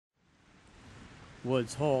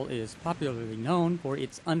Woods Hole is popularly known for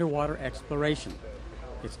its underwater exploration,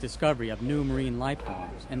 its discovery of new marine life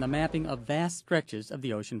forms, and the mapping of vast stretches of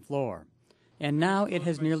the ocean floor. And now it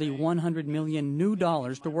has nearly $100 million new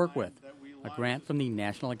dollars to work with, a grant from the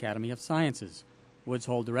National Academy of Sciences. Woods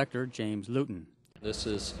Hole Director James Luton. This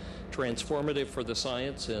is transformative for the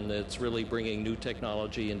science, and it's really bringing new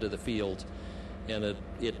technology into the field, and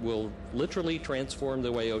it will literally transform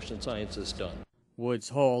the way ocean science is done. Woods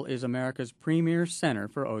Hole is America's premier center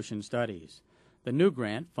for ocean studies. The new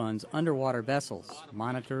grant funds underwater vessels,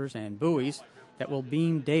 monitors, and buoys that will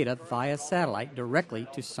beam data via satellite directly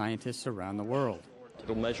to scientists around the world.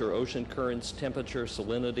 It'll measure ocean currents, temperature,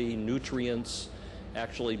 salinity, nutrients,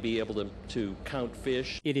 actually be able to count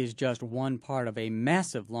fish. It is just one part of a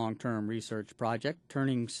massive long-term research project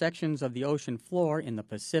turning sections of the ocean floor in the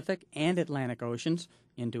Pacific and Atlantic Oceans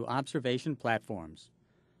into observation platforms.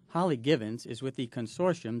 Holly Givens is with the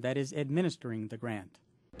consortium that is administering the grant.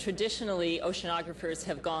 Traditionally, oceanographers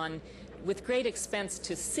have gone with great expense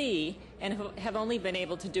to sea and have only been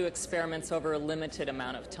able to do experiments over a limited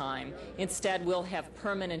amount of time. Instead, we'll have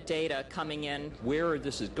permanent data coming in. Where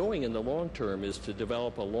this is going in the long term is to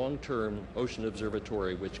develop a long-term ocean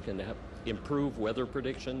observatory which can improve weather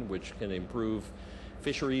prediction, which can improve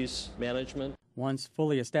fisheries management. Once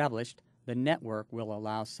fully established, the network will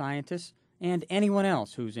allow scientists and anyone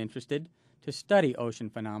else who's interested to study ocean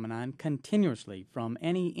phenomenon continuously from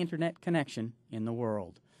any internet connection in the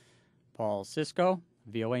world. Paul Sisco,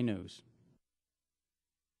 VOA News.